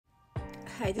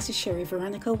Hi, this is Sherry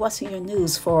Veronica. What's in your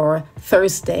news for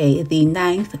Thursday, the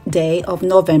 9th day of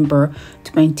November,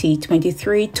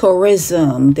 2023?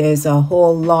 Tourism. There's a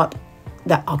whole lot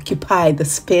that occupy the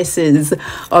spaces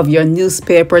of your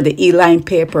newspaper, the E-line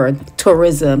paper.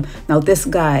 Tourism. Now, this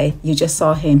guy, you just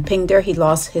saw him ping there. He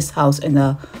lost his house in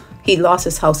a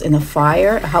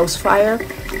fire, a house fire,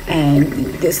 and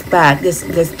this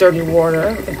dirty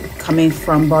water coming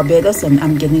from Barbados, and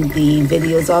I'm getting the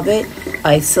videos of it.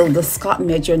 Silda Scott,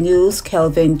 Major News.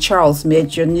 Kelvin Charles,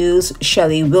 Major News.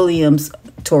 Shelley Williams,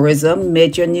 Tourism,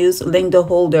 Major News. Linda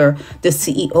Holder, the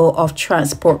CEO of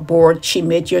Transport Board, she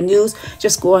Major News.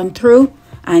 Just going through,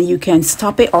 and you can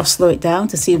stop it or slow it down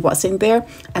to see what's in there.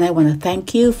 And I want to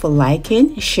thank you for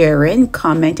liking, sharing,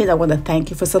 commenting. I want to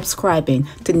thank you for subscribing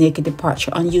to Naked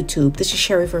Departure on YouTube. This is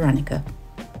Sherry Veronica.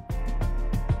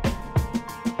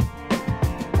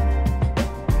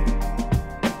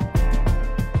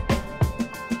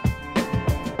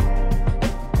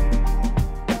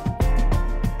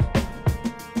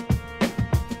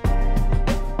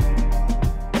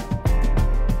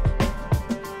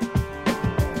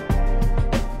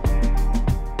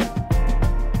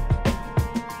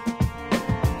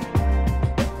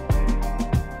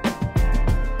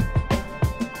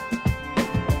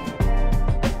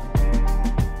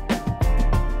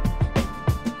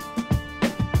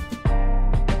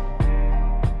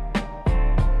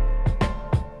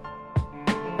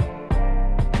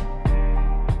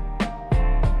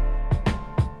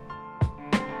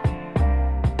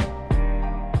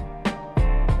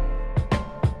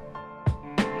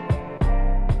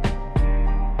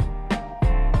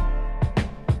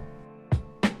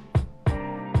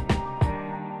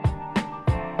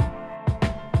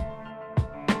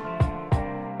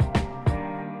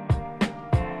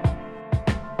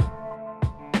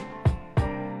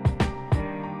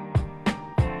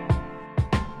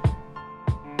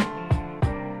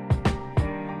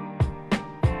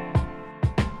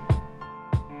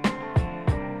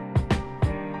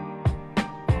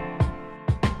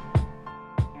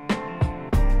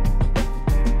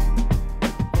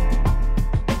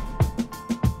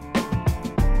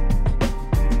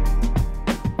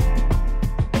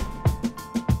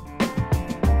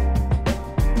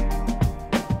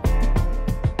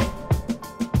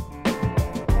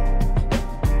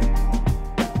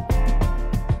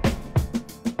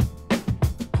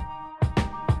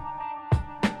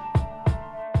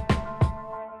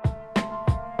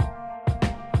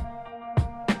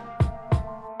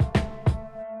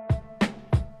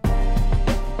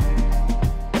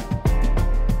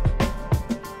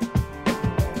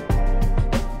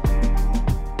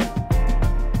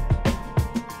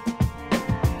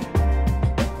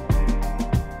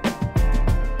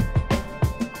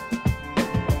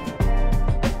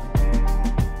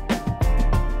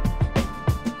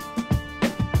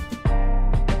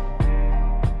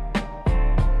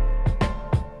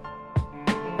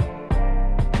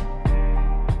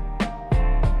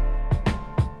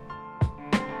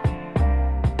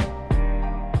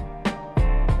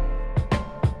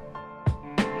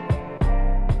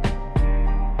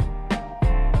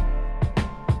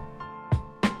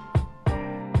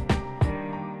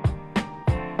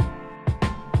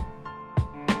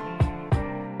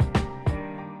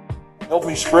 Help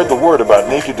me spread the word about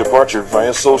Naked Departure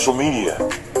via social media.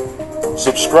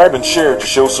 Subscribe and share to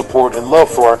show support and love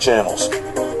for our channels.